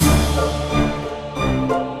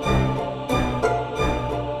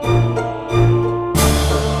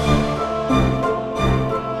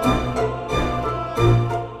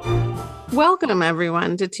Welcome,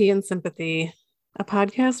 everyone, to Tea and Sympathy, a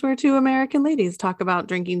podcast where two American ladies talk about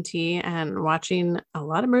drinking tea and watching a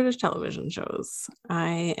lot of British television shows.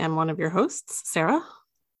 I am one of your hosts, Sarah.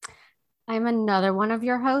 I'm another one of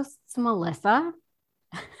your hosts, Melissa.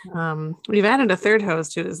 We've added a third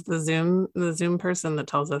host who is the Zoom person that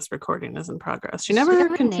tells us recording is in progress. She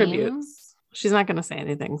never contributes. She's not going to say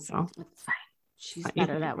anything, so it's fine. She's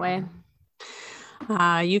better that way.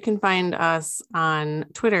 You can find us on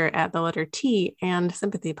Twitter at the letter T and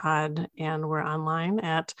Sympathy Pod, and we're online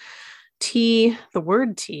at T, the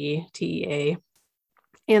word T, TEA,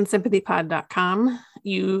 and sympathypod.com.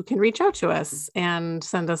 You can reach out to us and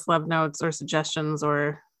send us love notes or suggestions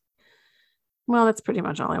or, well, that's pretty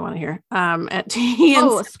much all I want to hear. At T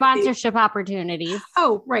and sponsorship opportunities.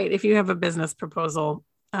 Oh, right. If you have a business proposal,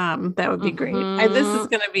 that would be great. This is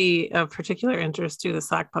going to be of particular interest to the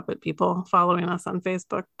sock puppet people following us on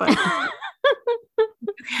Facebook, but you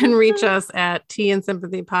can reach us at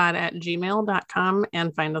teaandsympathypod@gmail.com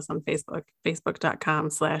and find us on Facebook,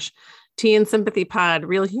 facebook.com/teaandsympathypod.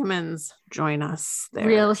 Real humans, join us there.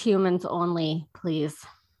 Real humans only, please.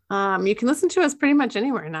 You can listen to us pretty much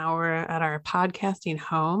anywhere now. We're at our podcasting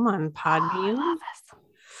home on Podbean. I love us.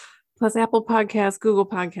 Plus Apple Podcasts, Google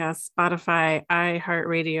Podcasts, Spotify,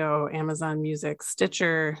 iHeartRadio, Amazon Music,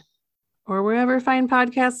 Stitcher, or wherever fine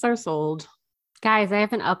podcasts are sold. Guys, I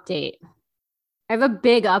have an update. I have a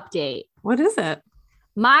big update. What is it?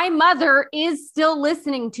 My mother is still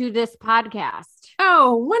listening to this podcast.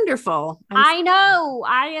 Oh, wonderful. I know.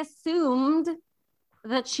 I assumed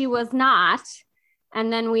that she was not.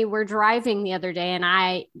 And then we were driving the other day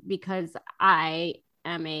and because I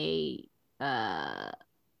am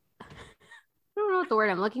I don't know what the word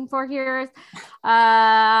I'm looking for here is.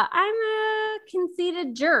 I'm a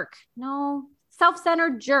conceited jerk. No,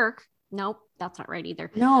 self-centered jerk. Nope, that's not right either.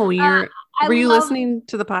 No, were you listening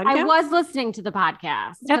to the podcast? I was listening to the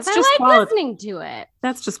podcast. That's just listening to it.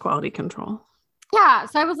 That's just quality control. Yeah,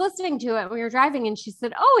 so I was listening to it when we were driving, and she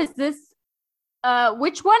said, "Oh, is this?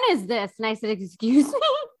 Which one is this?" And I said, "Excuse me."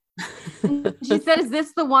 And she said, "Is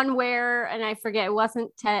this the one where?" And I forget. It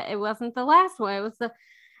wasn't the last one. It was the.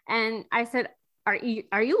 And I said, Are you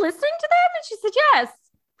listening to them? And she said, yes.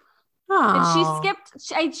 Oh.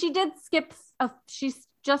 And she did skip. She's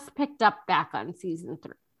just picked up back on season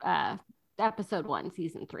 3, episode 1,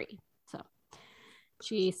 season 3. So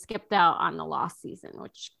she skipped out on the lost season,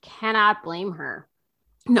 which cannot blame her.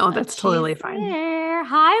 No, that's totally fine. There.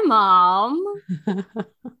 Hi, Mom.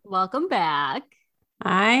 Welcome back.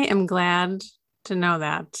 I am glad to know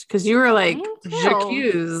that because you were like,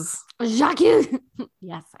 j'accuse.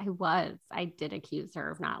 Yes, I was. I did accuse her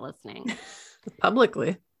of not listening.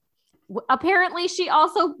 Publicly. Apparently, she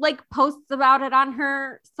also posts about it on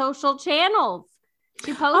her social channels.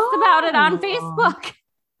 She posts about it on Facebook.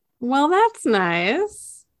 Well, that's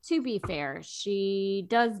nice. To be fair, she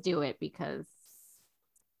does do it because,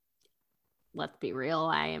 let's be real,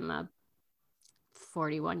 I am a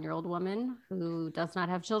 41-year-old woman who does not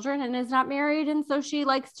have children and is not married. And so she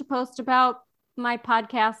likes to post about my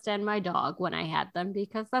podcast and my dog when I had them,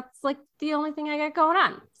 because that's the only thing I got going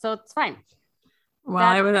on. So it's fine. Well,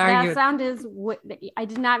 I would argue that sound is I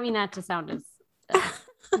did not mean that to sound as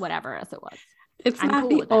whatever as it was. It's not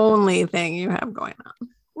the only thing you have going on.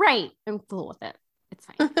 Right. I'm cool with it. It's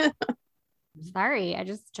fine. Sorry, I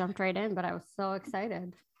just jumped right in, but I was so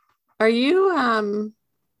excited. Are you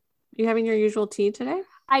you having your usual tea today?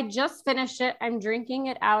 I just finished it. I'm drinking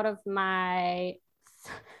it out of my.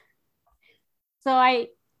 So I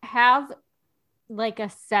have a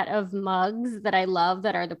set of mugs that I love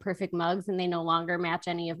that are the perfect mugs, and they no longer match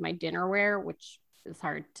any of my dinnerware, which is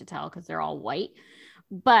hard to tell because they're all white.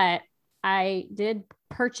 But I did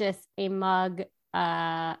purchase a mug,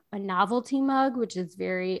 a novelty mug, which is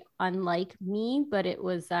very unlike me, but it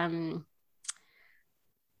was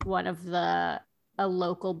one of a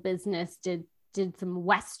local business did some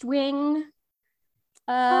West Wing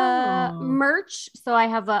merch. So I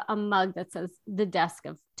have a mug that says "The Desk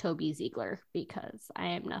of Toby Ziegler," because I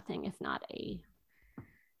am nothing if not a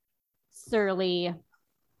surly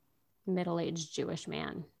middle-aged Jewish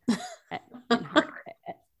man at heart.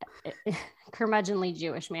 Curmudgeonly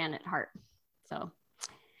Jewish man at heart. So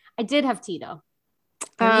I did have tea though.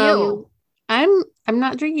 You? I'm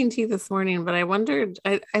not drinking tea this morning, but I wondered,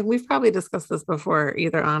 we've probably discussed this before,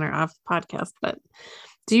 either on or off the podcast, but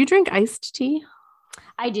do you drink iced tea?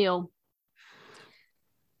 I do.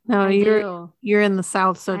 No, you're in the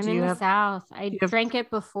South, so I'm in the South. I drank it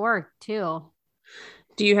before too.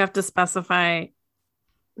 Do you have to specify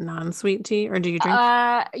non-sweet tea, or do you drink?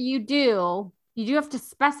 You do have to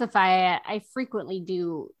specify it. I frequently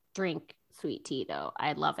do drink sweet tea though.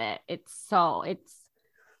 I love it.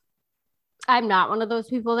 I'm not one of those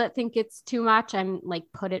people that think it's too much. I'm like,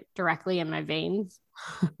 put it directly in my veins,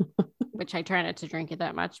 which I try not to drink it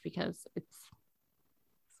that much because it's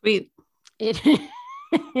sweet. It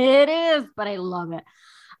it is, but I love it.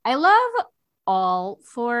 I love all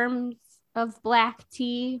forms of black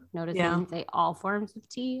tea. Notice I didn't say all forms of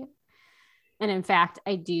tea. And in fact,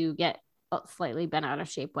 I do get slightly bent out of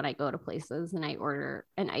shape when I go to places and I order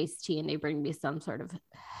an iced tea and they bring me some sort of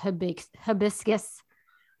hibiscus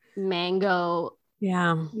mango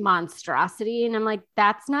monstrosity. And I'm like,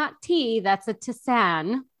 that's not tea. That's a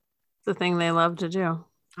tisane. It's the thing they love to do.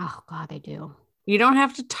 Oh, God, they do. You don't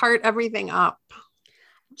have to tart everything up.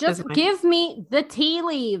 Just give me the tea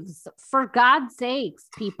leaves, for God's sakes,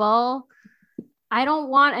 people. I don't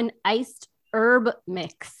want an iced herb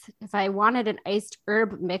mix. If I wanted an iced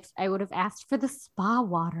herb mix, I would have asked for the spa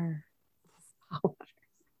water.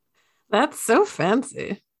 That's so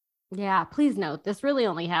fancy. Yeah, please note, this really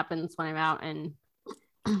only happens when I'm out in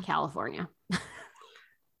California.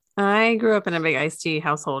 I grew up in a big iced tea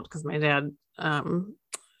household because my dad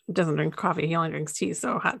doesn't drink coffee. He only drinks tea.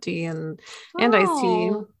 So hot tea and iced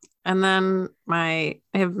tea. And then I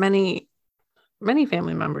have many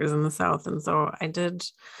family members in the South. And so I did,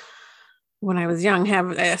 when I was young,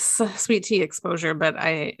 have a sweet tea exposure, but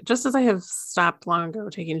just as I have stopped long ago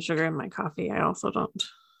taking sugar in my coffee, I also don't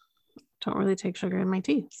really take sugar in my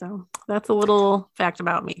tea. So that's a little fact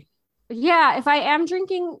about me. Yeah. If I am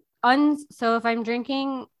drinking, if I'm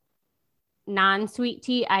drinking non-sweet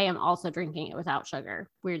tea, I am also drinking it without sugar,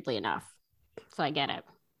 weirdly enough. So I get it.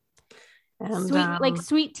 And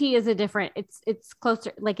sweet tea is it's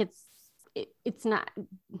closer, like it's not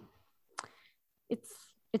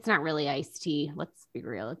really iced tea. Let's be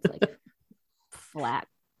real. It's like flat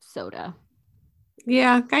soda.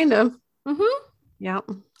 Yeah, kind of. Mm-hmm. Yeah.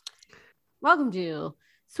 Welcome to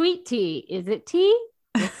Sweet Tea. Is it tea?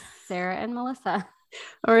 With Sarah and Melissa.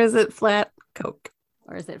 Or is it flat Coke?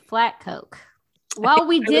 Or is it flat Coke? Well,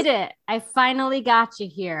 we did it. I finally got you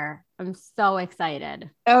here. I'm so excited.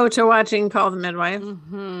 Oh, to watching Call the Midwife.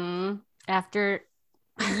 Mm-hmm. After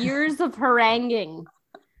years of haranguing,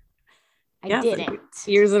 I did it.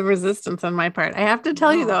 Years of resistance on my part. I have to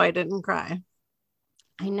tell you, though, I didn't cry.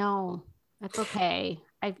 I know. That's okay.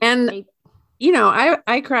 I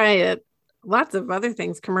cry at lots of other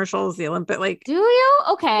things, commercials, the Olympic, like. Do you?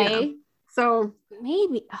 Okay. Yeah. So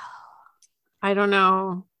maybe. I don't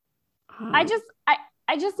know. I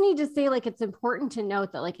just need to say, like, it's important to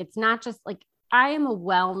note that, like, it's not just like I am a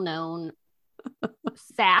well-known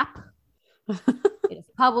sap. It is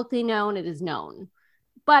publicly known. It is known.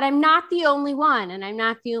 But I'm not the only one, and I'm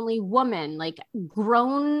not the only woman. Like,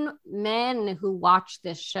 grown men who watch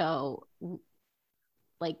this show,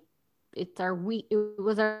 like, it's our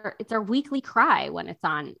weekly cry when it's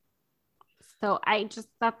on. So I just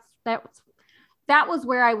that was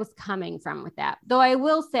where I was coming from with that. Though I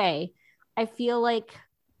will say, I feel like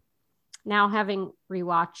now, having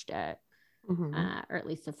rewatched it, or at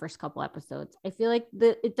least the first couple episodes, I feel like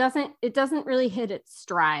it doesn't really hit its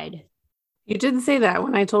stride. You did say that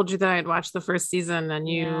when I told you that I had watched the first season, and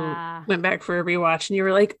you went back for a rewatch, and you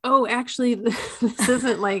were like, "Oh, actually, this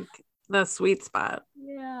isn't like the sweet spot."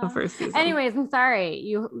 Yeah. The first season. Anyways, I'm sorry.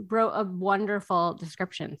 You wrote a wonderful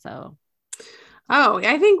description, so. Oh,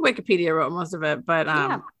 I think Wikipedia wrote most of it, but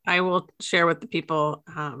I will share with the people.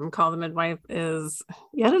 Call the Midwife is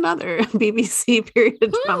yet another BBC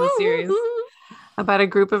period drama series about a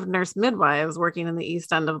group of nurse midwives working in the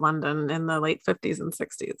East End of London in the late 50s and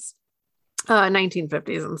 60s,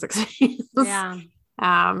 1950s and 60s. Yeah.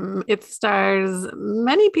 It stars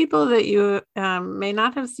many people that you may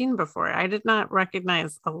not have seen before. I did not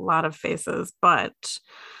recognize a lot of faces, but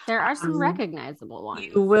there are some recognizable ones.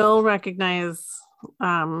 You will recognize,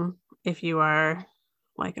 if you are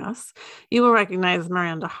like us, you will recognize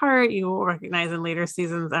Miranda Hart. You will recognize in later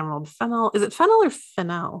seasons Emerald Fennell. Is it Fennell or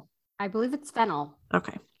Fennell? I believe it's Fennell.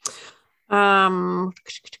 Okay.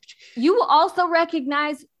 You will also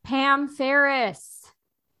recognize Pam Ferris.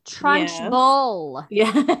 Trunchbull.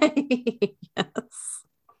 Yes.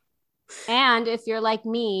 And if you're like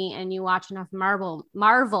me and you watch enough Marvel,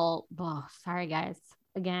 sorry guys,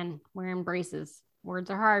 again, wearing braces, words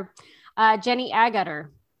are hard. Jenny Agutter,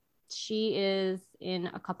 she is in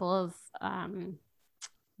a couple of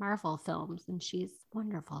Marvel films, and she's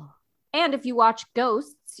wonderful. And if you watch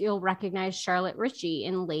Ghosts, you'll recognize Charlotte Ritchie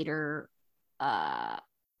in later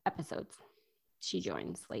episodes. She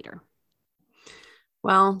joins later.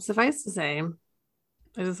 Well, suffice to say,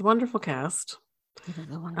 it is a wonderful cast. It is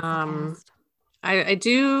a wonderful cast. I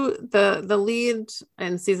do the lead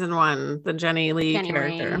in season 1, the Jenny Lee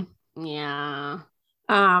character. Rain. Yeah.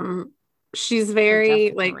 She's very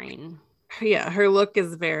Jessica like, Rain. yeah, her look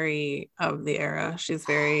is very of the era. She's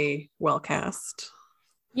very well cast.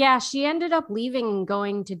 Yeah, she ended up leaving and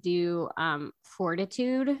going to do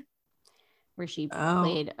Fortitude, where she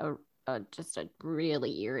played just a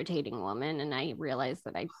really irritating woman, and I realized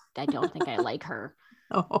that I don't think I like her.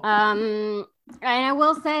 And I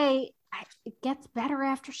will say it gets better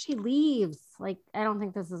after she leaves. Like, I don't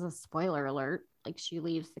think this is a spoiler alert. Like, she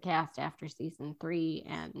leaves the cast after season 3,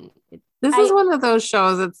 and this is one of those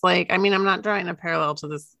shows. It's like, I mean, I'm not drawing a parallel to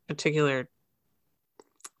this particular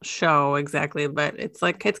show exactly, but it's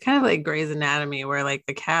like, it's kind of like Grey's Anatomy, where like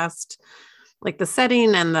the cast, like the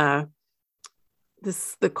setting and the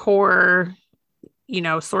core, you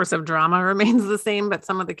know, source of drama remains the same, but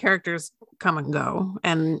some of the characters come and go,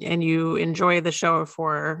 and you enjoy the show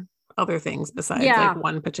for other things besides like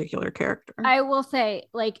one particular character. I will say,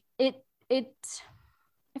 like, I feel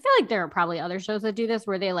like there are probably other shows that do this,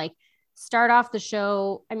 where they like start off the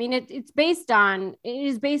show. I mean, it is based on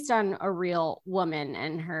a real woman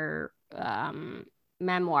and her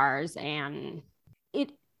memoirs, and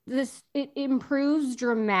it improves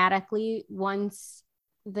dramatically once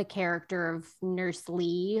the character of Nurse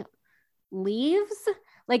Lee leaves.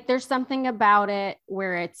 Like, there's something about it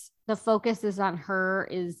where the focus is on her,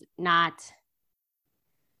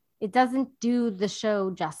 it doesn't do the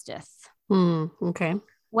show justice. Okay.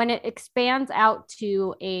 When it expands out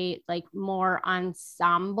to a like more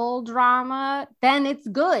ensemble drama, then it's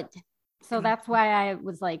good. So that's why I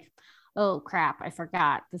was like, oh crap, I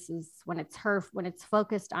forgot. This is when it's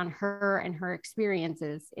focused on her and her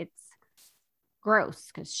experiences, it's gross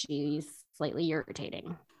because she's slightly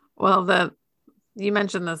irritating. Well, you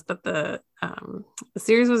mentioned this, but the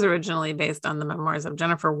series was originally based on the memoirs of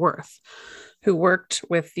Jennifer Worth, who worked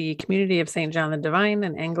with the Community of St. John the Divine,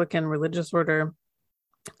 an Anglican religious order,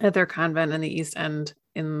 at their convent in the East End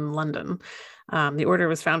in London. The order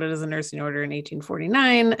was founded as a nursing order in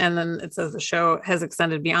 1849, and then it says the show has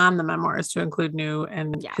extended beyond the memoirs to include new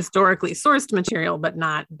and historically sourced material, but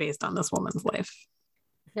not based on this woman's life.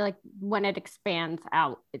 I feel like when it expands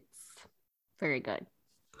out, it's very good.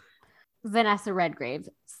 Vanessa Redgrave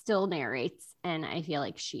still narrates, and I feel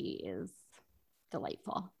like she is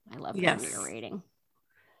delightful. I love her narrating.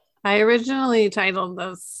 I originally titled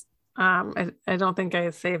this, I don't think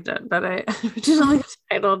I saved it, but I originally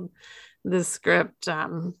titled the script,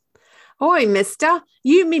 "Oi, mister,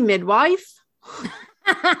 you me midwife?"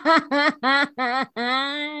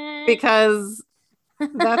 Because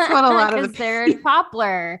that's what a lot of they're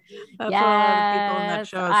Poplar. That's what a lot of people in that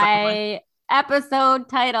show. Episode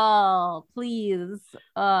title, please.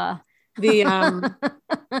 The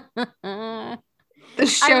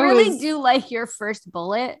show. I really do like your first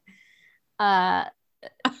bullet. But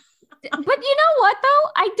you know what though?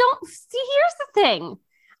 I don't see. Here's the thing.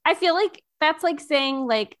 I feel like that's like saying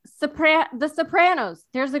like The Sopranos.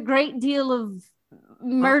 There's a great deal of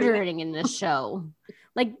murdering in this show.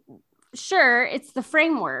 Like, sure, it's the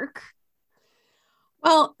framework.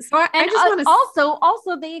 Well, so I just want to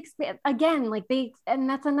also they expand again, like and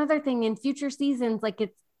that's another thing in future seasons. Like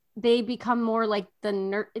they become more like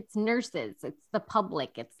it's nurses, it's the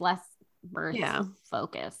public, it's less birth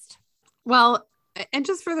focused. Well, and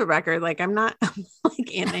just for the record, like I'm not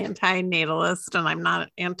like an anti-natalist, and I'm not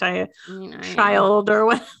anti-child or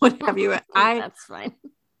what have you. That's fine.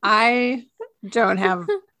 I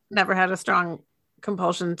never had a strong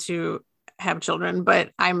compulsion to have children, but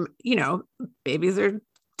I'm, babies are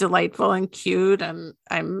delightful and cute, and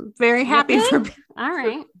I'm very happy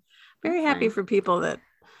for people that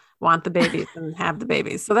want the babies and have the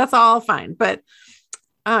babies. So that's all fine. But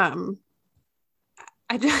I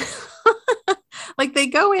just like they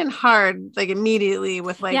go in hard like immediately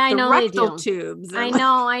with like the rectal tubes. I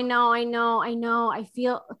know.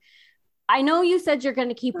 I know you said you're going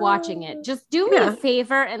to keep watching it. Just do me a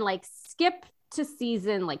favor and like skip to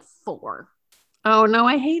season like 4. Oh no,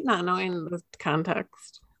 I hate not knowing the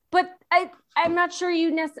context. But I'm not sure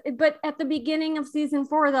but at the beginning of season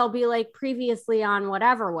 4, they'll be like previously on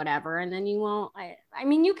whatever, and then you won't. I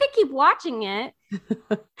mean, you could keep watching it.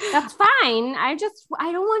 That's fine. I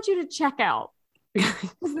don't want you to check out.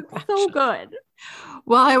 It's so good.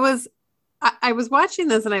 Well, I was watching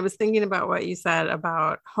this and I was thinking about what you said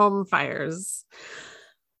about home fires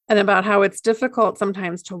and about how it's difficult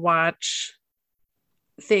sometimes to watch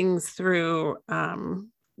things through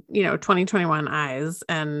 2021 eyes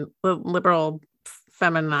and liberal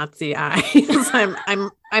feminazi eyes.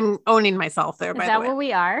 I'm owning myself there. By the way. Is that what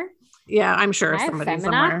we are? Yeah, I'm sure somebody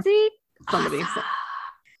somewhere. Somebody.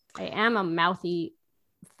 I am a mouthy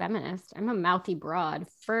feminist. I'm a mouthy broad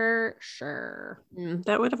for sure.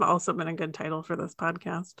 That would have also been a good title for this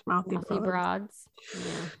podcast. Mouthy Broads.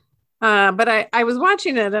 But I was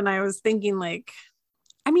watching it and I was thinking like,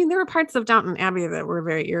 I mean, there were parts of Downton Abbey that were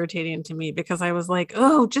very irritating to me because I was like,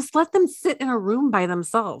 oh, just let them sit in a room by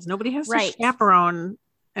themselves. Nobody has to chaperone.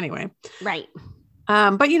 Anyway. Right.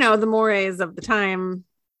 But the mores of the time,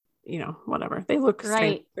 whatever. They look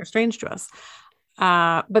strange. They're strange to us.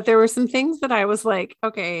 But there were some things that I was like,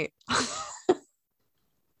 okay,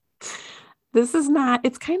 this is not,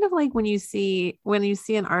 it's kind of like when you see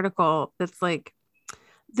an article that's like,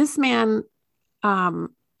 this man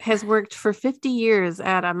has worked for 50 years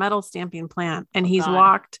at a metal stamping plant and he's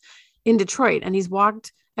walked in Detroit and he's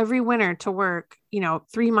walked every winter to work,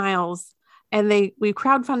 3 miles and we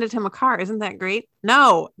crowdfunded him a car. Isn't that great?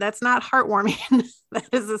 No, that's not heartwarming. That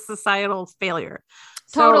is a societal failure.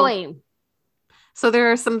 Totally. So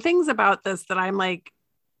there are some things about this that I'm like,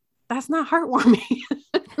 that's not heartwarming,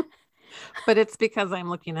 but it's because I'm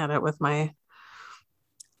looking at it with my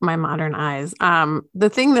modern eyes. The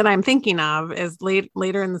thing that I'm thinking of is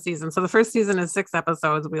later in the season. So the first season is 6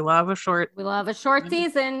 episodes. We love a short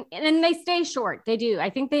season, and they stay short. They do. I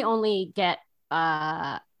think they only get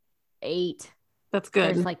 8. That's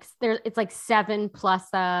good. It's like 7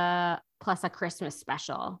 plus a Christmas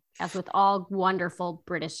special. As with all wonderful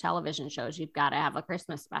British television shows, you've got to have a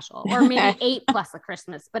Christmas special, or maybe 8 plus a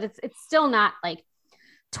Christmas, but it's still not like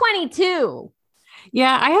 22.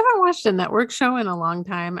 Yeah, I haven't watched a network show in a long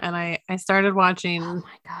time, and I started watching. Oh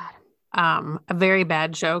my God. A very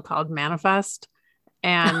bad show called Manifest,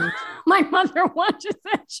 and my mother watches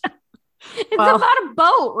that show. It's about a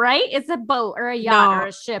boat, right? It's a boat or a yacht or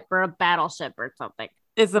a ship or a battleship or something.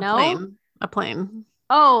 It's a plane.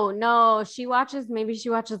 Oh no, maybe she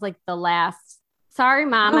watches like the last. Sorry,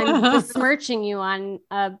 Mom, I'm besmirching you on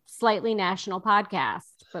a slightly national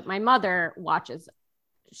podcast, but my mother watches.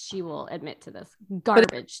 She will admit to this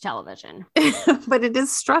garbage television. But it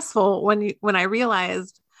is stressful when I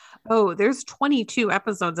realized, oh, there's 22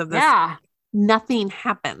 episodes of this. Yeah. Nothing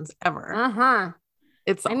happens ever.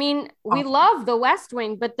 We love The West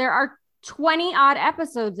Wing, but there are 20 odd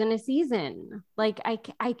episodes in a season. Like I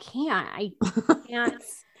can't.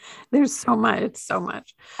 There's so much. It's so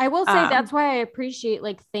much. I will say that's why I appreciate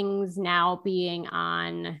like things now being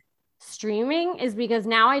on streaming, is because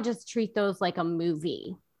now I just treat those like a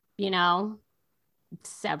movie,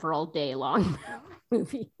 several day long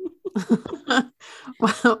movie.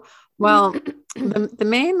 well, the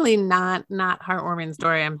mainly not heartwarming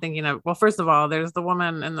story I'm thinking of. Well, first of all, there's the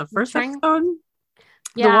woman in the first episode.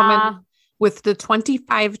 Yeah. The woman with the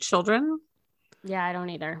 25 children. Yeah, I don't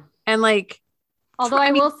either. And like, although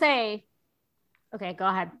I will say, okay, go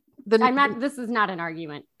ahead. This is not an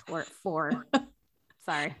argument for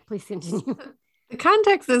sorry, please continue. The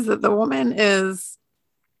context is that the woman is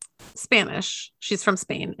Spanish. She's from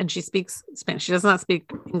Spain and she speaks Spanish. She does not speak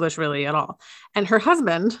English really at all. And her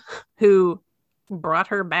husband, who brought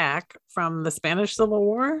her back from the Spanish Civil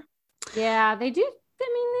War. Yeah, they do. I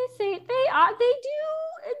mean, they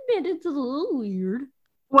do admit it's a little weird.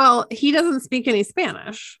 Well, he doesn't speak any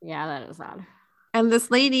Spanish. Yeah, that is odd. And this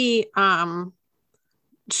lady,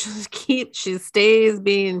 she stays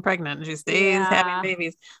being pregnant. She stays having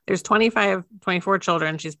babies. There's 24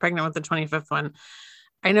 children. She's pregnant with the 25th one.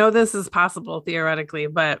 I know this is possible theoretically,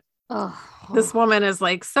 but this woman is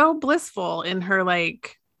like so blissful in her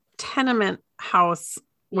like tenement house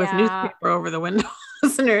with newspaper over the windows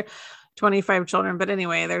and her 25 children. But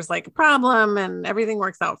anyway, there's like a problem and everything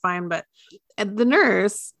works out fine. But the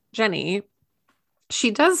nurse, Jenny,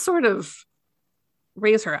 she does sort of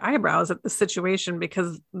raise her eyebrows at the situation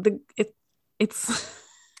because it's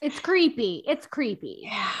creepy. It's creepy.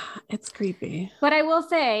 Yeah, it's creepy. But I will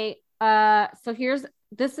say,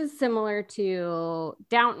 this is similar to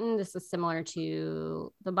Downton. This is similar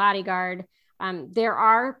to The Bodyguard. There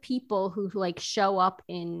are people who like show up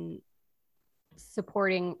in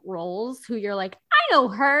supporting roles who you're like, I know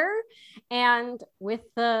her. And with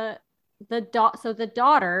the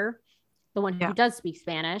daughter, the one who does speak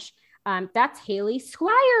Spanish, that's Haley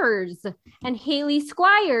Squires. And Haley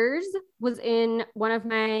Squires was in one of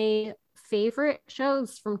my favorite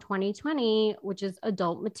shows from 2020, which is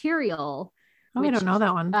Adult Material. I don't know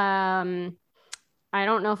that one. I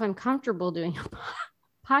don't know if I'm comfortable doing a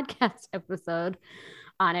podcast episode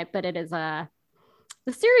on it, but it is the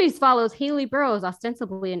series follows Haley Burrows,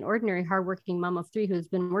 ostensibly an ordinary, hardworking mom of 3 who's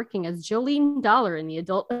been working as Jolene Dollar in the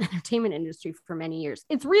adult entertainment industry for many years.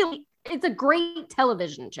 It's a great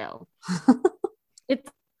television show. It's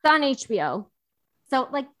on HBO. So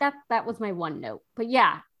like that was my one note. But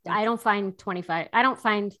yeah, I don't find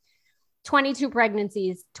 22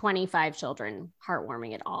 pregnancies, 25 children.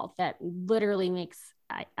 Heartwarming at all. That literally makes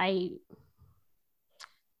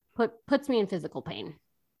puts me in physical pain.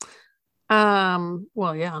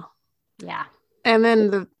 Well, yeah. Yeah. And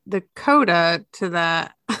then the coda to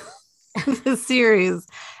that the series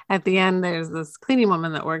at the end, there's this cleaning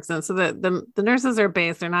woman that works in. So the nurses are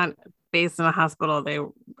they're not based in a hospital. They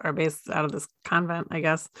are based out of this convent, I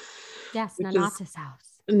guess. Yes, Nonnatus house.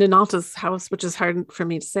 Nonnatus house, which is hard for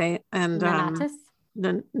me to say. And Nonnatus.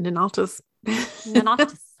 Nonnatus.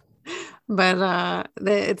 Nonnatus.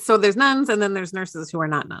 But so there's nuns, and then there's nurses who are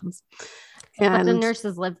not nuns. And but the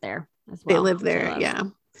nurses live there as well. They live there, yeah.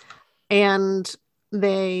 And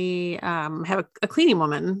they have a cleaning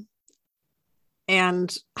woman.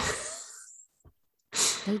 And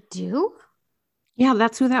they do? Yeah,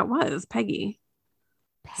 that's who that was, Peggy.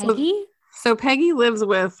 Peggy? So Peggy lives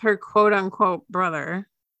with her quote unquote brother.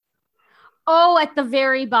 Oh, at the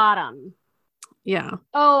very bottom. Yeah.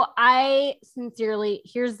 Oh,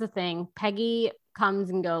 here's the thing. Peggy comes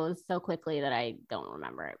and goes so quickly that I don't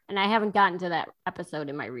remember it. And I haven't gotten to that episode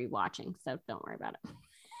in my rewatching, so don't worry about it.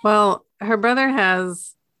 Well, her brother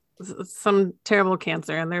has some terrible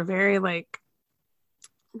cancer, and they're very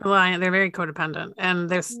reliant. They're very codependent. And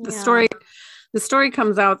there's the story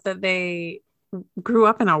comes out that they grew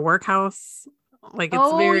up in a workhouse.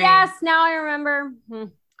 Yes, now I remember.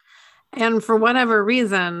 And for whatever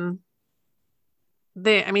reason,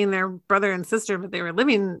 they're brother and sister, but they were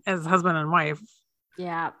living as husband and wife.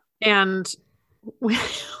 Yeah. And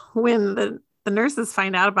when the nurses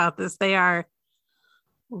find out about this, they are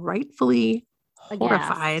rightfully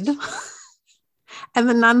horrified. And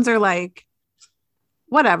the nuns are like,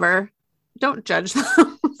 whatever, don't judge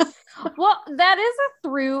them. Well, that is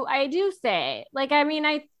I do say,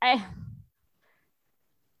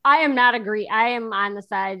 I am not agree. I am on the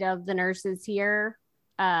side of the nurses here.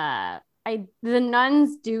 The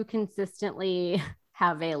nuns do consistently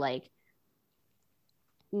have a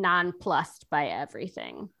nonplussed by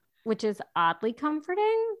everything, which is oddly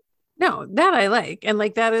comforting. No, that I like. And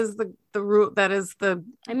that is the root. That is the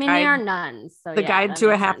guide, they are nuns. So the guide to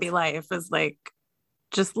a happy life is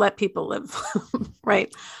just let people live.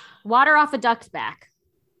 Right. Water off a duck's back.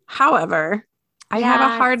 However, I have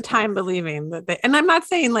a hard time believing that and I'm not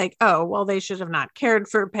saying they should have not cared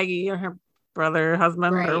for Peggy or her brother,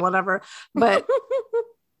 husband, or whatever, but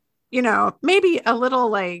maybe a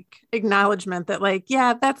little acknowledgement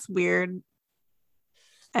that that's weird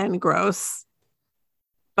and gross,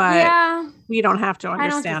 but we don't have to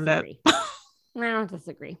understand it. I don't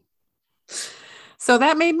disagree. So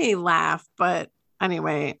that made me laugh, but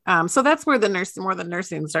anyway, so that's where the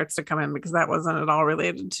nursing starts to come in, because that wasn't at all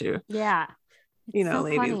related to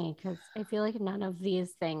ladies. Funny because I feel like none of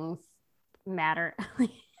these things matter.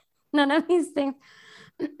 None of these things.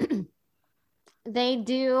 They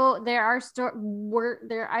do. There are far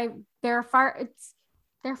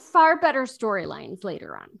better storylines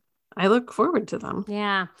later on. I look forward to them.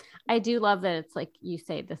 Yeah, I do love that. It's like you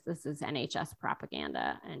say, this is NHS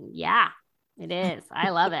propaganda, and yeah, it is.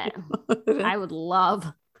 I love it. I would love.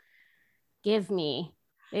 They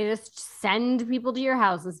just send people to your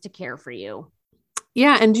houses to care for you.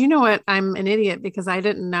 Yeah. And do you know what? I'm an idiot because I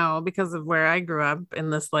didn't know, because of where I grew up in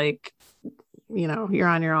this, you're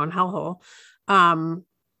on your own hellhole of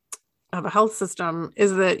a health system,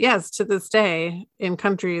 is that, yes, to this day in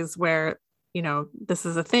countries where, this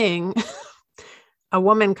is a thing, a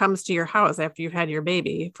woman comes to your house after you've had your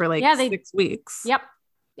baby for 6 weeks. Yep.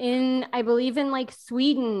 I believe in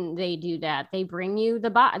Sweden, they do that. They bring you the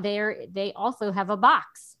box. They also have a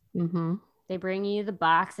box. Mm-hmm. They bring you the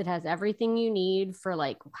box. It has everything you need for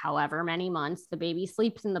however many months. The baby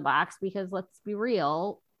sleeps in the box because, let's be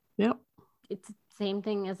real. Yep. It's the same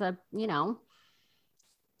thing as a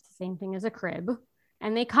crib.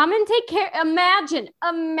 And they come and take care. Imagine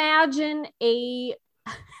a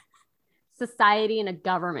society and a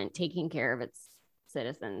government taking care of its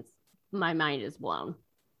citizens. My mind is blown.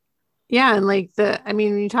 Yeah. And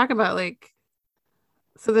when you talk about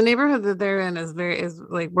so the neighborhood that they're in is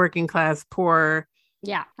working class, poor.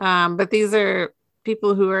 Yeah. But these are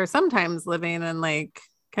people who are sometimes living in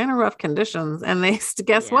kind of rough conditions, and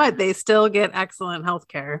what? They still get excellent health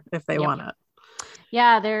care if they want it.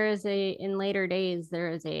 Yeah. In later days,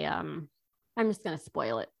 there is I'm just going to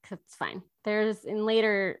spoil it because it's fine. There's in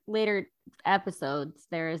later episodes,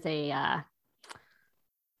 there is a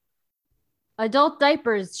adult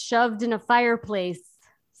diapers shoved in a fireplace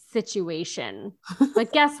situation.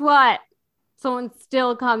 But guess what? Someone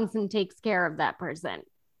still comes and takes care of that person.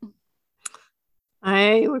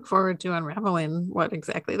 I look forward to unraveling what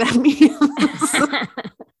exactly that means.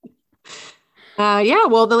 Yeah,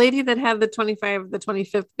 well, the lady that had the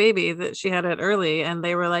 25th baby, that she had it early, and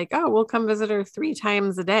they were like, oh, we'll come visit her 3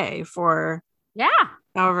 times a day for Yeah.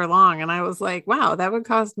 however long. And I was like, wow, that would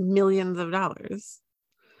cost millions of dollars.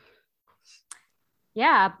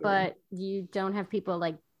 Yeah, but you don't have people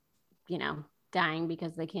like, dying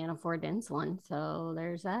because they can't afford insulin. So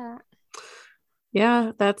there's that.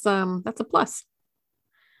 Yeah, that's a plus.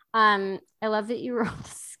 I love that you wrote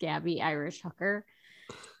scabby Irish hooker.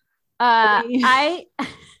 I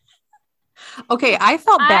Okay, I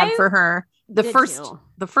felt bad for her. The did first too.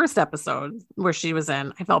 the first episode where she was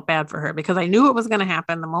in, I felt bad for her because I knew it was going to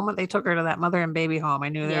happen. The moment they took her to that mother and baby home, I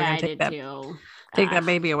knew they were going to take that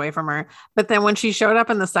baby away from her. But then when she showed up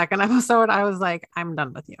in the second episode, I was like, I'm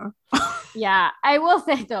done with you. Yeah, I will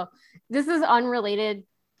say though, this is unrelated,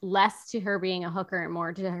 less to her being a hooker and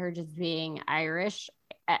more to her just being Irish.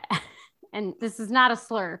 And this is not a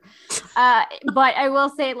slur. But I will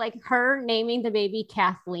say, like, her naming the baby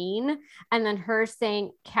Kathleen and then her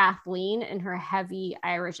saying Kathleen in her heavy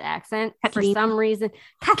Irish accent Kathleen. For some reason,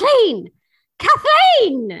 Kathleen.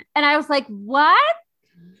 And I was like, what?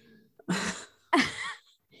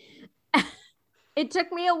 It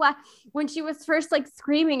took me a while. When she was first like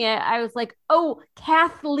screaming it, I was like, oh,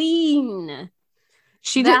 Kathleen.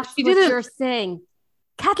 That's what you're saying.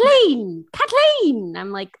 Kathleen.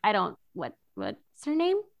 I'm like, I don't, what's her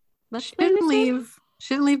name? She didn't leave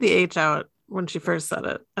the H out when she first said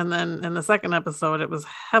it. And then in the second episode, it was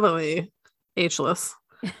heavily H-less.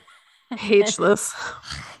 H-less.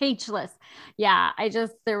 Yeah.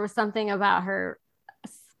 There was something about her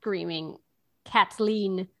screaming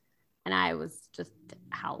Kathleen and I was just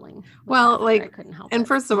howling. Well, like, I couldn't help and it.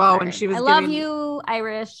 first of all, when she was love you,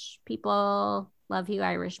 Irish people. Love you,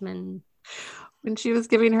 Irishmen. When she was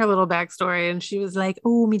giving her little backstory and she was like,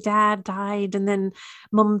 oh, my dad died and then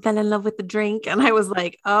mom fell in love with the drink. And I was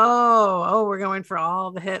like, oh, we're going for all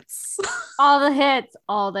the hits. all the hits.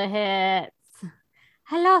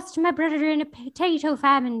 I lost my brother in a potato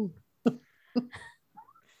famine. Oh,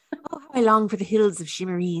 how I long for the hills of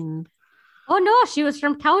Shimmereen. Oh, no, she was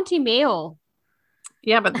from County Mayo.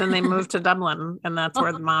 Yeah, but then they moved to Dublin and that's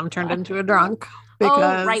where the mom turned into a drunk. Because...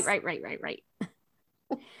 Oh, right.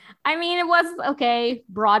 I mean, it was okay,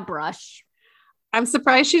 broad brush. I'm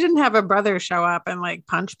surprised she didn't have a brother show up and like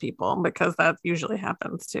punch people because that usually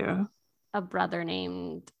happens too. A brother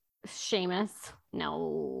named Seamus?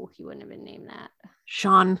 No, he wouldn't have been named that.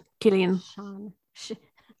 Sean Killian.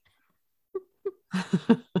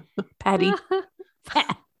 Patty.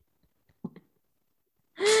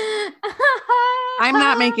 I'm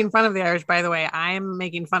not making fun of the Irish, by the way. I'm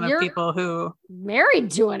making fun of people who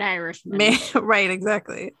married to an Irishman. Right,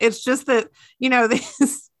 exactly. It's just that,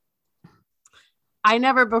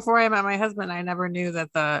 before I met my husband, I never knew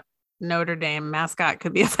that the Notre Dame mascot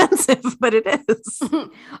could be offensive, but it is.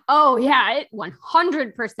 Oh, yeah, it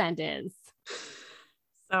 100% is.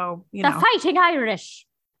 So, the Fighting Irish.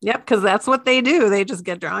 Yep, because that's what they do. They just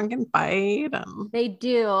get drunk and fight. They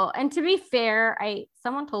do. And to be fair,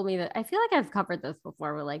 someone told me that I feel like I've covered this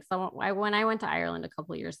before. With like when I went to Ireland a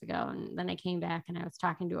couple of years ago, and then I came back and I was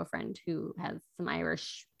talking to a friend who has some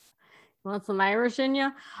Irish. You want some Irish in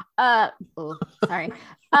you? Sorry.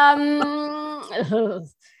 And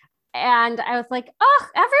I was like, oh,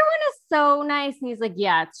 everyone is so nice. And he's like,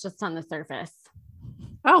 yeah, it's just on the surface.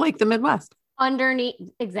 Oh, like the Midwest. Underneath,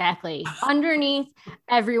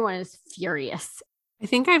 everyone is furious. I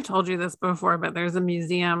think I've told you this before, but there's a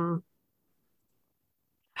museum.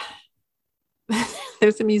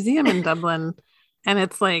 There's a museum in Dublin, and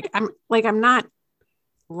it's like I'm not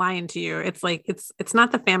lying to you. It's like it's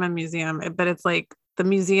not the Famine Museum, but it's like the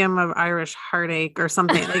Museum of Irish Heartache or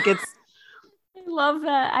something. Like it's. I love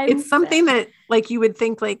that. It's something that like you would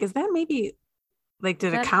think like, is that maybe like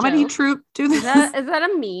did a comedy troupe do this? Is that a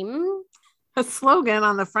meme? A slogan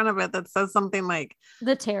on the front of it that says something like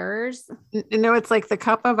the terrors. No, it's like the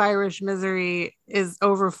cup of Irish misery is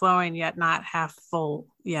overflowing yet not half full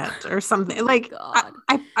yet or something. Like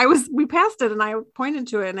we passed it and I pointed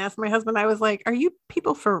to it and asked my husband, I was like, are you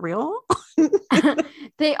people for real?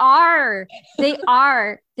 They are. They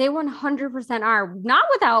 100% are. Not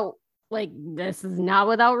without this is not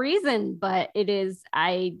without reason, but it is.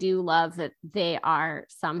 I do love that they are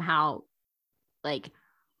somehow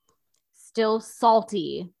still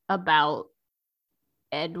salty about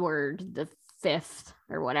Edward the Fifth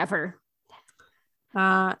or whatever.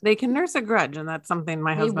 They can nurse a grudge, and that's something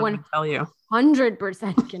my husband would tell you.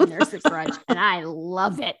 100% can nurse a grudge, and I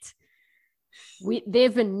love it.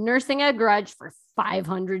 They've been nursing a grudge for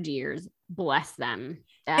 500 years. Bless them.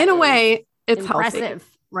 In a way, it's impressive, healthy,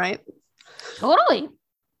 right? Totally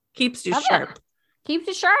keeps you sharp. Keeps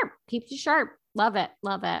you sharp. Love it.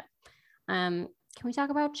 Love it. Can we talk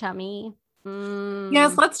about Chummy?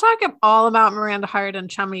 Yes, let's talk all about Miranda Hart and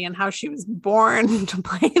Chummy and how she was born to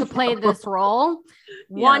play this role.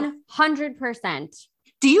 100%.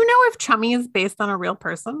 Do you know if Chummy is based on a real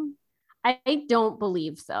person? I don't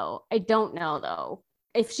believe so. I don't know though.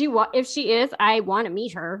 If she is, I want to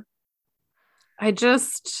meet her. I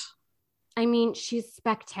mean, she's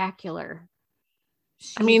spectacular.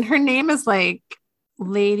 Her name is like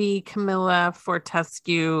Lady Camilla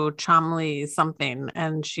Fortescue Chumley something,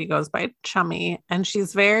 and she goes by Chummy, and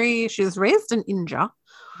she's raised in India.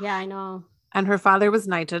 Yeah, I know. And her father was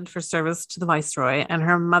knighted for service to the viceroy, and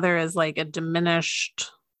her mother is like a diminished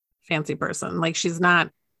fancy person. Like she's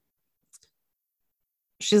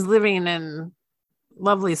living in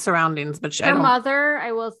lovely surroundings, but her mother,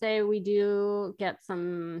 I will say, we do get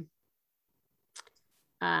some.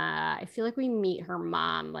 I feel like we meet her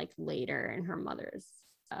mom like later, and her mother's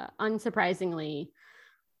unsurprisingly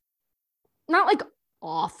not like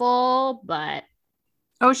awful, but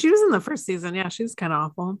she was in the first season. Yeah, she's kind of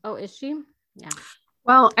awful. Oh, is she? Yeah.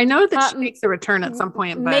 Well, I know that she makes a return at some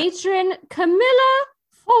point. But... Matron Camilla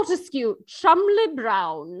Fortescue Chumley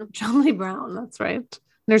Brown. Chumley Brown, that's right.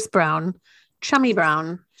 Nurse Brown. Chummy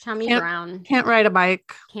Brown. Brown. Can't ride a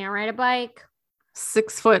bike.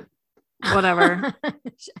 6 foot, whatever. I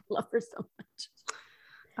love her so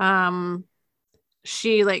much.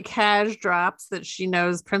 She like cash drops that she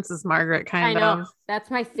knows Princess Margaret kind of. I know.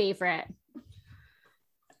 That's my favorite.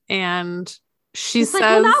 And she says,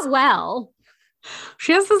 like, well, not well.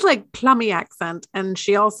 She has this like plummy accent, and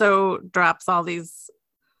she also drops all these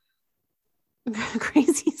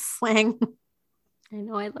crazy slang. I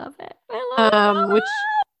know, I love it.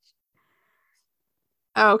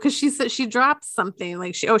 Because she said she drops something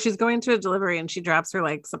like she's going to a delivery and she drops her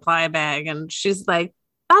like supply bag, and she's like,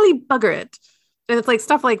 "Bally bugger it," and it's like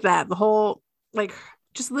stuff like that. The whole like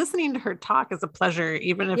just listening to her talk is a pleasure,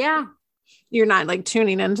 even if you're not like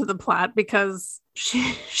tuning into the plot, because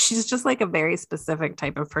she's just like a very specific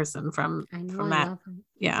type of person from that.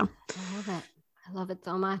 Yeah, I love it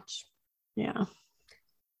so much. Yeah.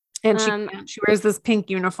 And she wears this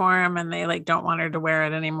pink uniform, and they like don't want her to wear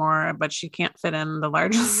it anymore, but she can't fit in the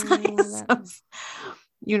largest size of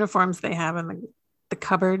uniforms they have in the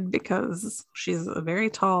cupboard because she's a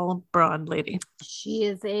very tall, broad lady. She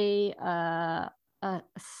is a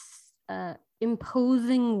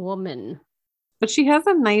imposing woman. But she has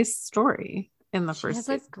a nice story in the first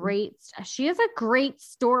season. She has a great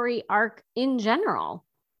story arc in general.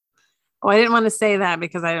 Oh, I didn't want to say that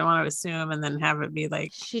because I didn't want to assume and then have it be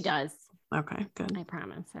like she does. Okay, good. I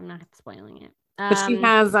promise. I'm not spoiling it. But she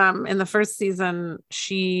has in the first season,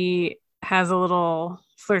 she has a little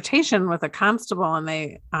flirtation with a constable, and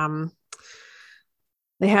they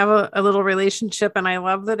have a little relationship, and I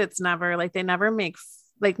love that it's never like they never make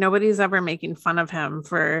like nobody's ever making fun of him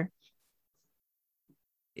for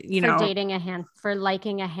dating for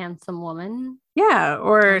liking a handsome woman. Yeah,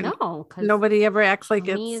 or no, nobody ever acts like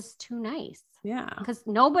Chummy is too nice. Yeah, because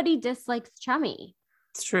nobody dislikes Chummy.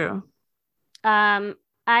 It's true.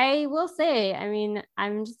 I will say, I mean,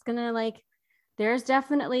 I'm just gonna like, there's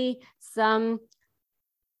definitely some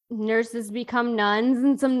nurses become nuns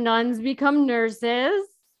and some nuns become nurses.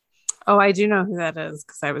 Oh, I do know who that is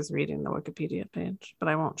because I was reading the Wikipedia page, but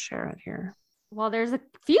I won't share it here. Well, there's a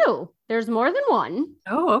few. There's more than one.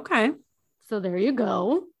 Oh, okay. So there you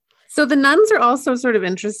go. So the nuns are also sort of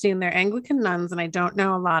interesting. They're Anglican nuns, and I don't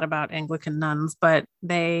know a lot about Anglican nuns, but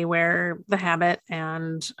they wear the habit,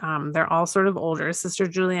 and they're all sort of older. Sister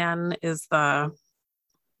Julianne is the, I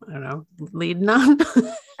don't know, lead nun.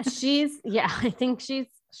 I think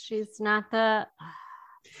she's not the.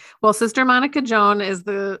 Well, Sister Monica Joan is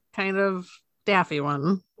the kind of daffy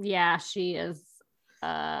one. Yeah, she is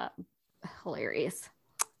hilarious.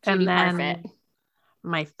 And then Parfit.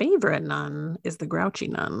 My favorite nun is the grouchy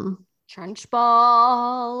nun.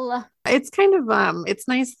 Trunchbull. It's kind of it's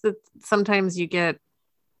nice that sometimes you get,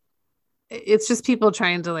 it's just people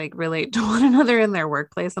trying to like relate to one another in their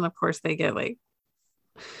workplace, and of course they get like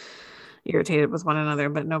irritated with one another,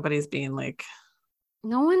 but nobody's being like,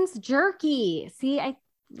 no one's jerky. See, I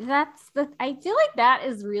feel like that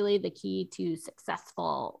is really the key to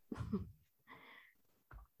successful.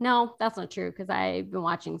 No, that's not true, because I've been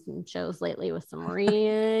watching some shows lately with some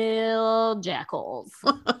real jackals.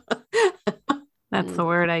 That's the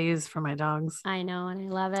word I use for my dogs. I know, and I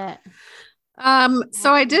love it.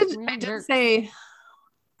 So I did say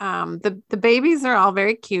the babies are all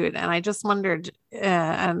very cute, and I just wondered,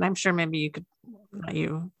 and I'm sure maybe you could,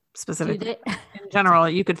 you specifically. In general,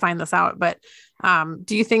 you could find this out, but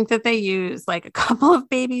do you think that they use like a couple of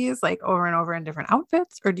babies like over and over in different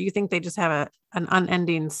outfits, or do you think they just have an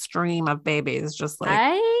unending stream of babies? Just like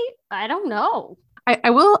I don't know.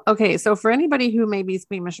 I will. Okay. So for anybody who may be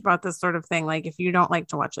squeamish about this sort of thing, like if you don't like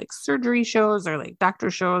to watch like surgery shows or like doctor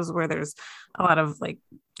shows where there's a lot of like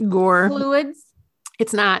gore fluids,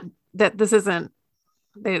 it's not that this isn't,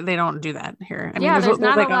 they don't do that here. I mean, there's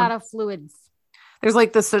not like a lot of fluids. There's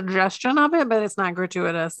like the suggestion of it, but it's not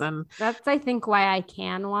gratuitous. And that's, I think, why I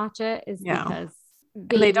can watch it is because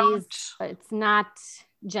babies, they don't, it's not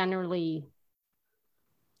generally.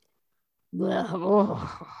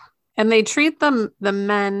 And they treat them, the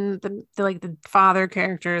men, the like the father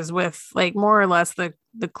characters with like more or less the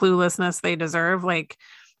cluelessness they deserve. Like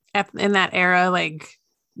in that era, like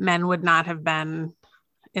men would not have been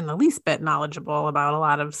in the least bit knowledgeable about a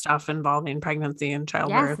lot of stuff involving pregnancy and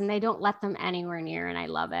childbirth. Yes, and they don't let them anywhere near, and I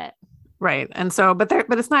love it. Right. And so, but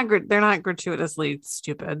it's not, they're not gratuitously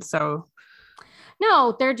stupid. So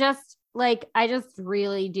no, they're just like, I just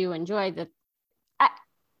really do enjoy that.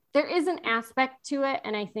 There is an aspect to it.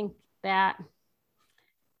 And I think that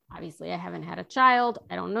obviously I haven't had a child.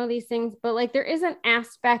 I don't know these things, but like there is an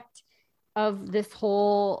aspect of this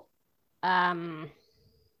whole,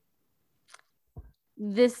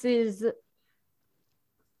 this is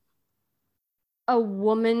a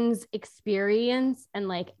woman's experience. And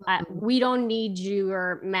like, we don't need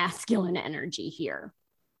your masculine energy here.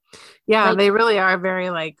 Yeah, like, they really are very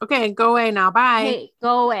like, okay, go away now. Bye. Hey,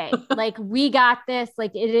 go away. Like we got this.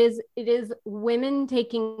 Like it is women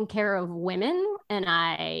taking care of women. And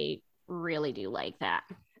I really do like that.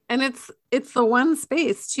 And it's the one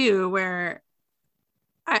space too, where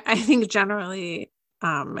I think generally,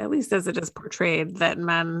 at least as it is portrayed, that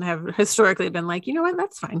men have historically been like, you know what,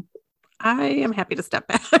 that's fine. I am happy to step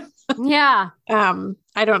back. Yeah.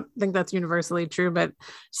 I don't think that's universally true, but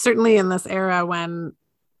certainly in this era when,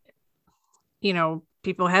 you know,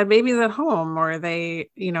 people had babies at home, or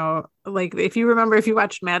they, you know, like if you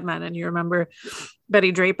watched Mad Men and you remember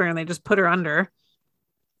Betty Draper and they just put her under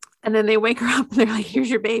and then they wake her up and they're like,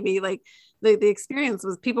 here's your baby. Like the experience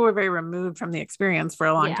was, people were very removed from the experience for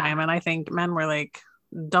a long time. And I think men were like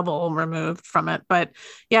double removed from it. But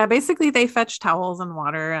yeah, basically they fetch towels and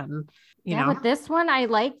water and, you know. But this one I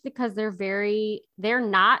like because they're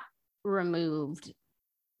not removed.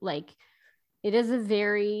 Like it is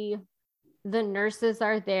the nurses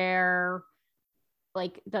are there,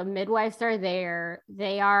 like the midwives are there.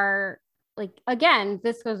 They are like, again,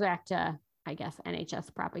 this goes back to, I guess,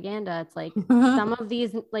 NHS propaganda. It's like some of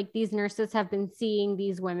these nurses have been seeing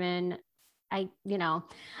these women. I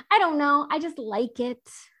don't know. I just like it.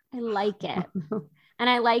 I like it. And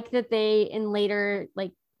I like that they, in later,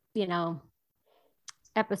 like, you know,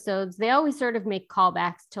 episodes, they always sort of make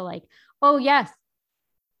callbacks to like, oh yes,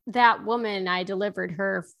 that woman, I delivered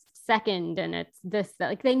her second, and it's this, that.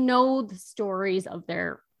 Like they know the stories of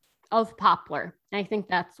Poplar. I think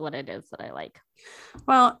that's what it is that I like.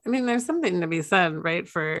 Well, I mean, there's something to be said, right?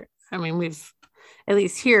 We've, at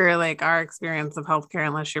least here, like our experience of healthcare,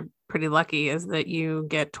 unless you're pretty lucky, is that you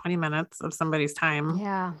get 20 minutes of somebody's time.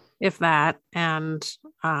 Yeah. If that. And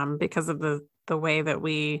because of the way that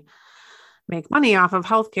we make money off of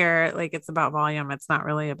healthcare, like it's about volume. It's not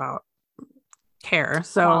really about care.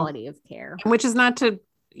 So quality of care, which is not to,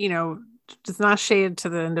 you know, it's not shade to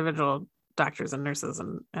the individual doctors and nurses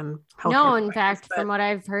and healthcare. No, in fact, from what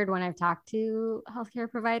I've heard when I've talked to healthcare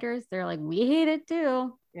providers, they're like, we hate it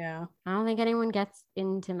too. Yeah. I don't think anyone gets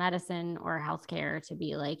into medicine or healthcare to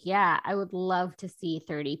be like, yeah, I would love to see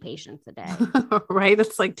 30 patients a day. Right.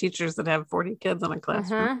 It's like teachers that have 40 kids in a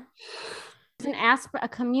classroom. There's a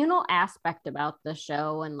communal aspect about the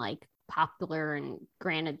show and like Popular, and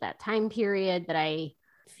granted that time period that I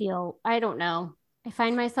feel, I don't know. I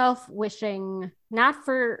find myself wishing I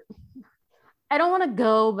don't want to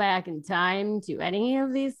go back in time to any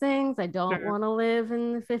of these things. I don't want to live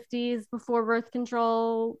in the 50s before birth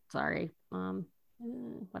control. Sorry, Mom.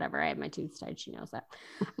 Whatever. I have my tooth tied. She knows that.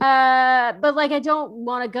 But like, I don't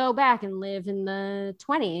want to go back and live in the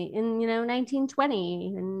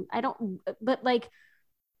 1920. And I don't, but like,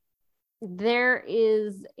 there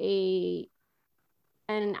is and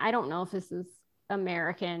I don't know if this is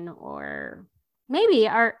American or maybe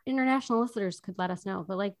our international listeners could let us know,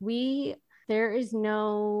 but like there is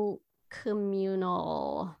no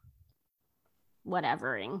communal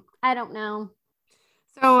whatevering. I don't know.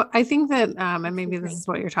 So I think that, and maybe this is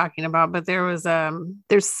what you're talking about, but there's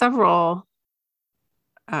several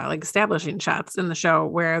like establishing shots in the show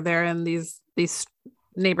where they're in these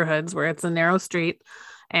neighborhoods where it's a narrow street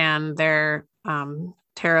and they're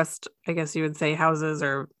terraced, I guess you would say, houses,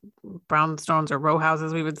 or brownstones or row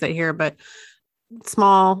houses, we would say here, but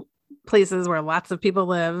small places where lots of people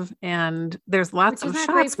live. And there's lots of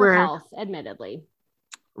shots where health, admittedly.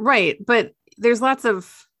 Right. But there's lots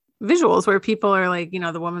of visuals where people are like,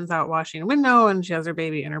 the woman's out washing a window and she has her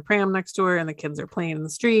baby in her pram next to her and the kids are playing in the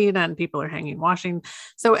street and people are hanging washing.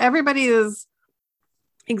 So everybody is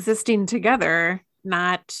existing together,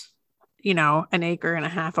 not, an acre and a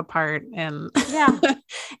half apart and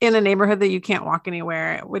in a neighborhood that you can't walk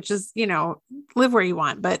anywhere, which is, live where you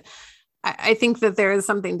want. But I think that there is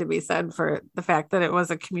something to be said for the fact that it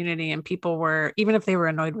was a community and people were, even if they were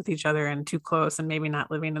annoyed with each other and too close and maybe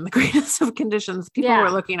not living in the greatest of conditions, people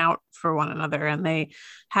were looking out for one another and they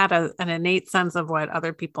had an innate sense of what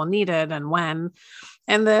other people needed and when.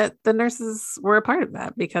 And the nurses were a part of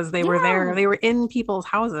that because they were there. They were in people's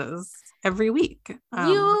houses every week.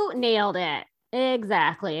 You nailed it.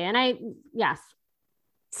 Exactly. And yes.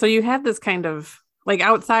 So you had this kind of like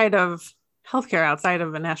outside of healthcare, outside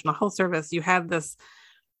of the National Health Service, you had this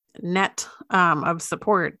net of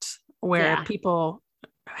support where people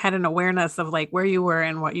had an awareness of like where you were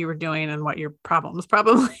and what you were doing and what your problems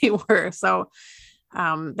probably were. So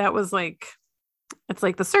that was like, it's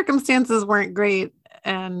like the circumstances weren't great.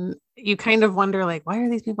 And you kind of wonder like, why are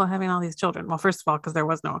these people having all these children? Well, first of all, because there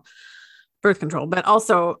was no birth control, but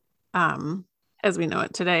also as we know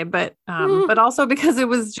it today, but also because it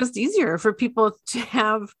was just easier for people to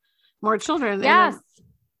have more children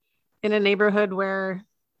in a neighborhood where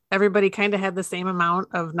everybody kind of had the same amount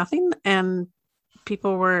of nothing and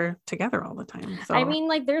people were together all the time. So I mean,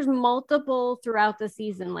 like there's multiple throughout the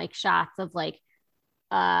season, like shots of like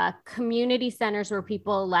community centers where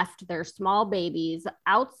people left their small babies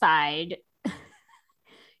outside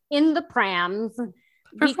in the prams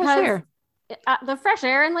for fresh air. The fresh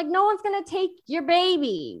air, and like no one's gonna take your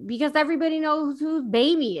baby because everybody knows whose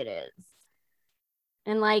baby it is.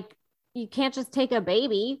 And like you can't just take a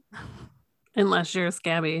baby unless you're a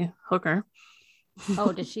scabby hooker.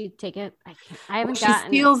 Oh, did she take it? I haven't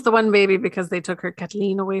gotten. She steals the one baby because they took her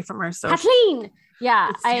Kathleen away from her. So Kathleen,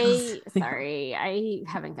 I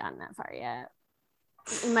haven't gotten that far yet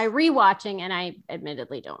in my rewatching, and I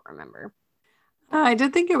admittedly don't remember. I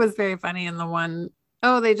did think it was very funny in the one.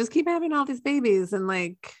 Oh, they just keep having all these babies, and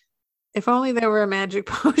like, if only there were a magic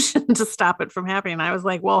potion to stop it from happening. I was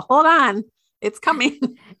like, well, hold on. It's coming.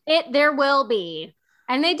 There will be.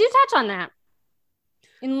 And they do touch on that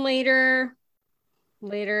in later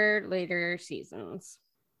seasons.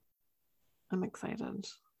 I'm excited.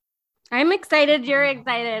 You're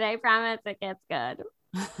excited. I promise it gets good.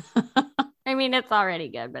 I mean, it's already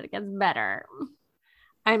good, but it gets better.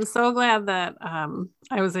 I'm so glad that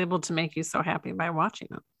I was able to make you so happy by watching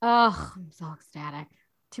it. Oh, I'm so ecstatic.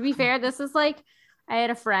 To be fair, this is like, I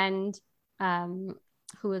had a friend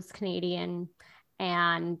who was Canadian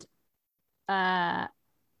and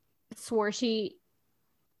swore she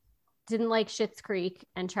didn't like Schitt's Creek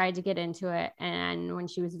and tried to get into it. And when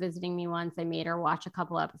she was visiting me once, I made her watch a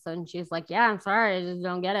couple episodes and she was like, yeah, I'm sorry, I just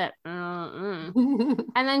don't get it. And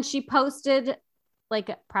then she posted like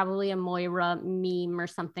probably a Moira meme or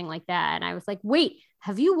something like that. And I was like, wait,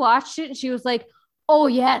 have you watched it? And she was like, oh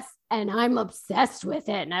yes. And I'm obsessed with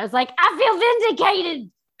it. And I was like, I feel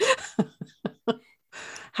vindicated.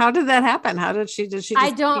 How did that happen? Did she just keep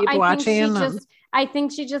watching? I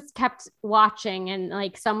think she just kept watching, and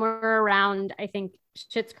like somewhere around, I think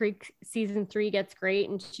Schitt's Creek season 3 gets great.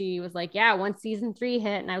 And she was like, yeah, once season 3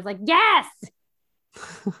 hit. And I was like, yes,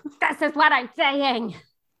 this is what I'm saying.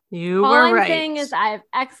 You were right. All I'm saying is I have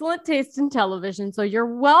excellent taste in television. So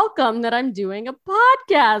you're welcome that I'm doing a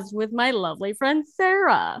podcast with my lovely friend,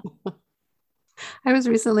 Sarah. I was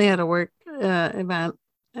recently at a work event,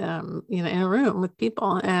 in a room with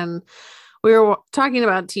people, and we were talking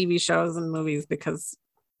about TV shows and movies because,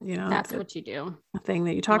 that's what you do. A thing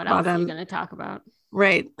that you talk about. What else are you going to talk about?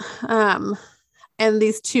 Right. And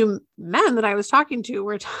these two men that I was talking to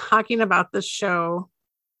were talking about the show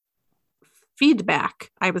Feedback.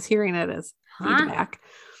 I was hearing it as Feedback.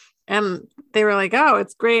 And they were like, oh,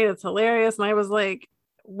 it's great. It's hilarious. And I was like,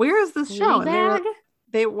 where is this show? And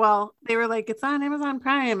they were like, it's on Amazon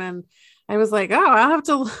Prime. And I was like, oh, I'll have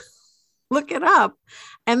to look it up.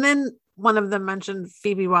 And then one of them mentioned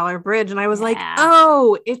Phoebe Waller-Bridge. And I was like,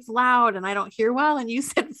 oh, it's loud and I don't hear well. And you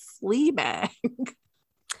said Fleabag.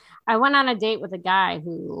 I went on a date with a guy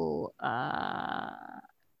who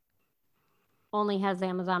only has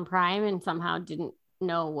Amazon Prime and somehow didn't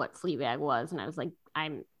know what Fleabag was. And I was like,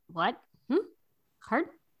 what? Hard?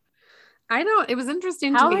 I know. It was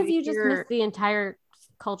interesting. How have you just missed the entire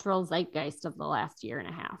cultural zeitgeist of the last year and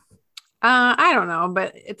a half? I don't know,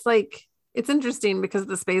 but it's like it's interesting because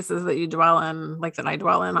the spaces that you dwell in, like that I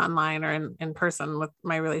dwell in online or in person with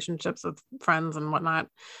my relationships with friends and whatnot,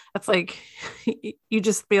 it's like you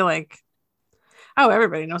just feel like, oh,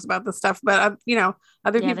 everybody knows about this stuff, but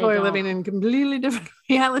other people are living in completely different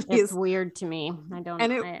realities. It's weird to me.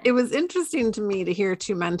 It was interesting to me to hear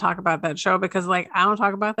two men talk about that show, because like I don't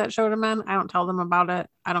talk about that show to men. I don't tell them about it.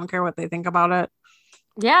 I don't care what they think about it.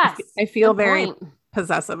 Yes, I feel very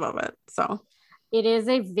possessive of it. So it is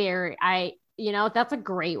that's a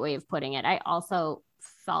great way of putting it. I also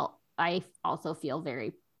feel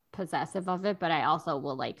very possessive of it, but I also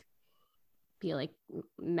will like be like,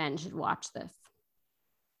 men should watch this.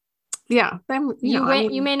 Yeah.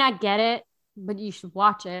 You may not get it, but you should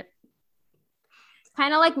watch it.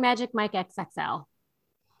 Kind of like Magic Mike XXL.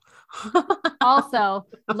 Also,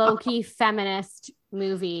 low-key feminist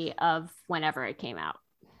movie of whenever it came out.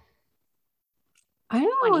 I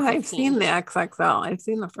don't know. I've seen the XXL. I've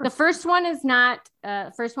seen the first. The first one is not.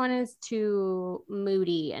 First one is too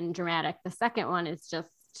moody and dramatic. The second one is just.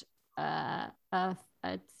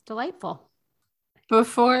 It's delightful.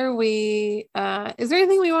 Before we, is there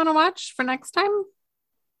anything we want to watch for next time?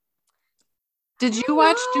 Did you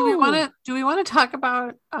watch? Do we want to talk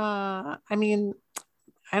about?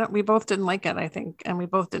 We both didn't like it, I think, and we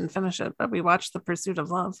both didn't finish it, but we watched The Pursuit of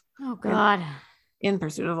Love. Oh God. In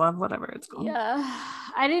Pursuit of Love, whatever it's called. Yeah.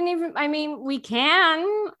 We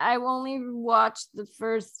can. I've only watched the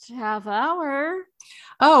first half hour.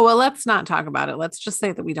 Oh, well, let's not talk about it. Let's just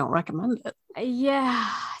say that we don't recommend it. Yeah.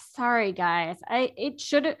 Sorry, guys. It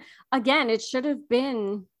should have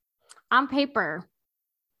been on paper.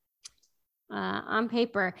 On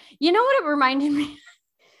paper. You know what it reminded me?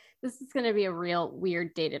 This is going to be a real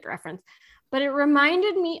weird dated reference, but it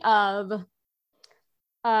reminded me of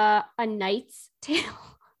A Knight's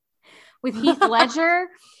Tale with Heath Ledger,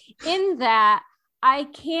 in that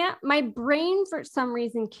my brain for some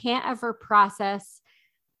reason can't ever process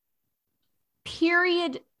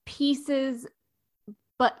period pieces,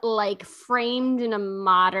 but like framed in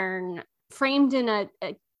a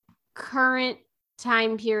current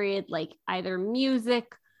time period, like either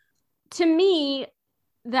music. To me,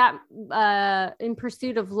 that In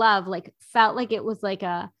Pursuit of Love like felt like it was like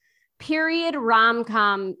a period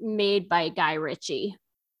rom-com made by Guy Ritchie.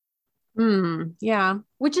 Yeah.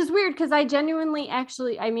 Which is weird because I genuinely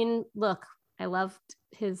look, I loved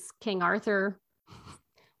his King Arthur,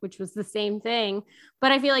 which was the same thing,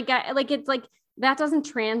 but I feel like it's like that doesn't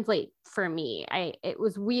translate for me. It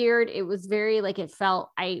was weird. It was very like, it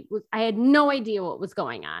felt, I had no idea what was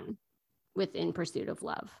going on with In Pursuit of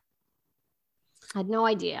Love. I had no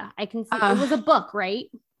idea. I can see it was a book, right?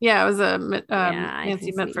 Yeah, it was a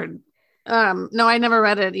Nancy Mitford. No, I never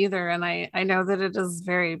read it either, and I know that it is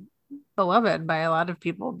very beloved by a lot of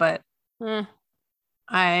people, but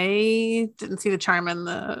I didn't see the charm in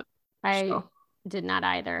the show. Did not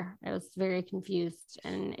either. I was very confused,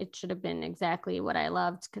 and it should have been exactly what I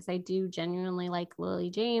loved, because I do genuinely like Lily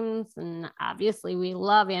James, and obviously we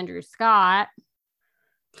love Andrew Scott.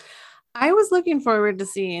 I was looking forward to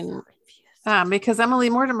seeing because Emily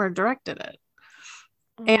Mortimer directed it,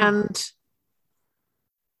 and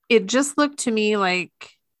it just looked to me like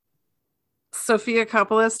Sofia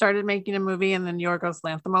Coppola started making a movie, and then Yorgos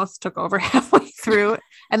Lanthimos took over halfway through,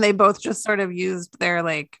 and they both just sort of used their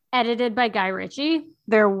like edited by Guy Ritchie,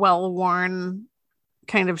 their well-worn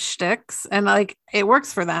kind of shticks, and like it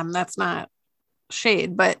works for them. That's not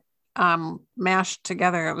shade, but mashed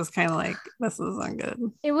together, it was kind of like, this isn't good.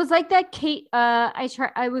 It was like that Kate.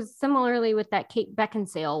 I was similarly with that Kate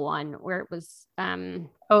Beckinsale one where it was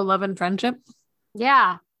Love and Friendship.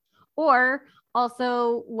 Yeah, or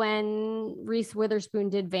also when Reese Witherspoon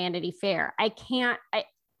did Vanity Fair.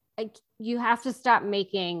 You have to stop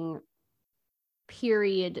making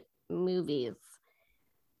period movies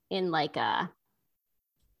in like an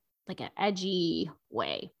edgy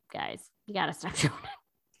way, guys. You gotta stop doing it.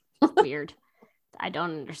 It's weird. I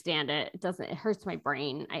don't understand it. It hurts my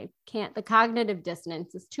brain. I can't. The cognitive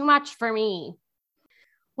dissonance is too much for me.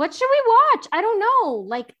 What should we watch? I don't know.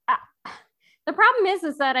 Like the problem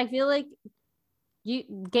is that I feel like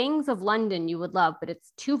Gangs of London you would love, but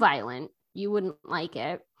it's too violent. You wouldn't like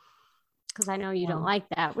it because I know you don't like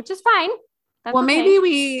that, which is fine. That's well,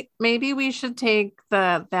 okay. maybe we should take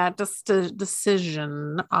that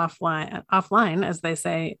decision offline, as they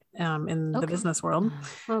say in the business world.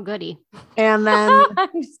 Oh, goody! And then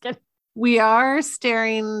I'm just kidding. We are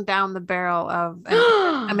staring down the barrel of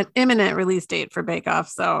an imminent release date for Bake Off.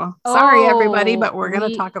 So sorry, everybody, but we're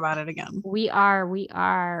going to talk about it again. We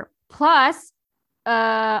are. Plus,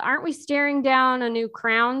 aren't we staring down a new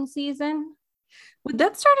Crown season? Would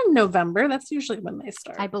that start in November? That's usually when they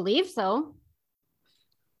start. I believe so.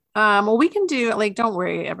 Well, we can do like, don't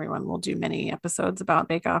worry, everyone. We'll do many episodes about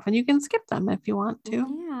Bake Off, and you can skip them if you want to.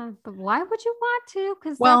 Yeah, but why would you want to?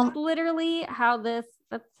 Because that's literally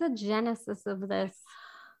that's the genesis of this.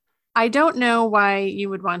 I don't know why you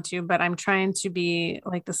would want to, but I'm trying to be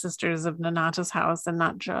like the sisters of Nanata's house and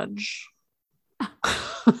not judge.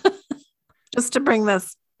 Just to bring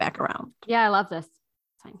this back around. Yeah, I love this.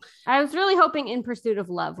 Fine. I was really hoping In Pursuit of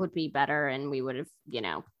Love would be better, and we would have,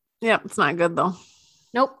 Yeah, it's not good though.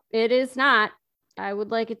 Nope, it is not. I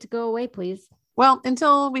would like it to go away, please. Well,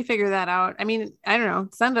 until we figure that out, I mean, I don't know.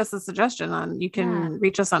 Send us a suggestion you can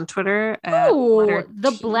reach us on Twitter.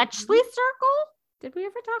 The Bletchley Circle? Did we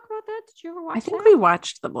ever talk about that? Did you ever watch that? I think we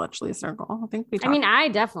watched the Bletchley Circle. I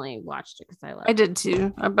definitely watched it because I loved it. I did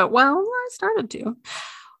too. But I started to.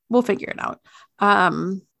 We'll figure it out.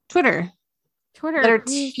 Twitter. Letter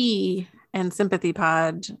T and Sympathy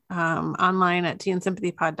Pod, online at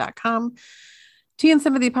tandsympathypod.com.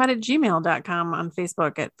 tandsympathypod@gmail.com, on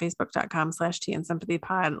Facebook at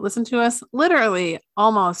facebook.com/tandsympathypod. Listen to us literally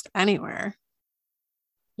almost anywhere.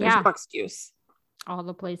 There's no excuse. All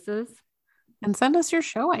the places. And send us your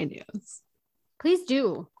show ideas. Please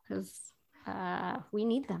do, because we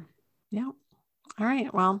need them. Yeah. All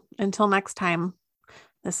right. Well, until next time,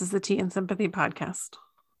 this is the Tea and Sympathy podcast.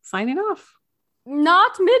 Signing off.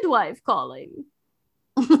 Not midwife calling.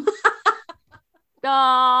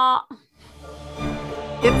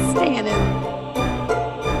 It's staying in.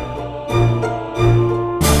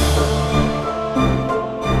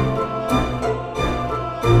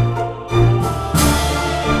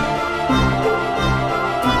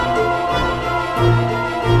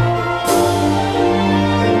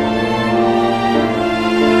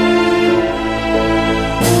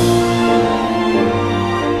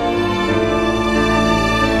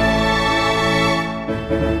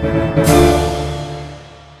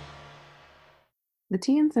 The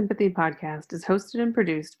Tea and Sympathy podcast is hosted and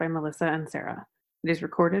produced by Melissa and Sarah. It is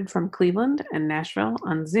recorded from Cleveland and Nashville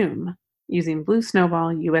on Zoom using Blue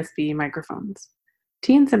Snowball USB microphones.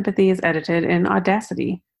 Tea and Sympathy is edited in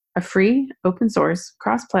Audacity, a free, open-source,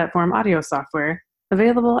 cross-platform audio software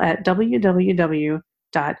available at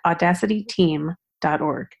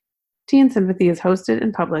www.audacityteam.org. Tea and Sympathy is hosted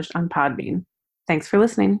and published on Podbean. Thanks for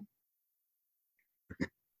listening.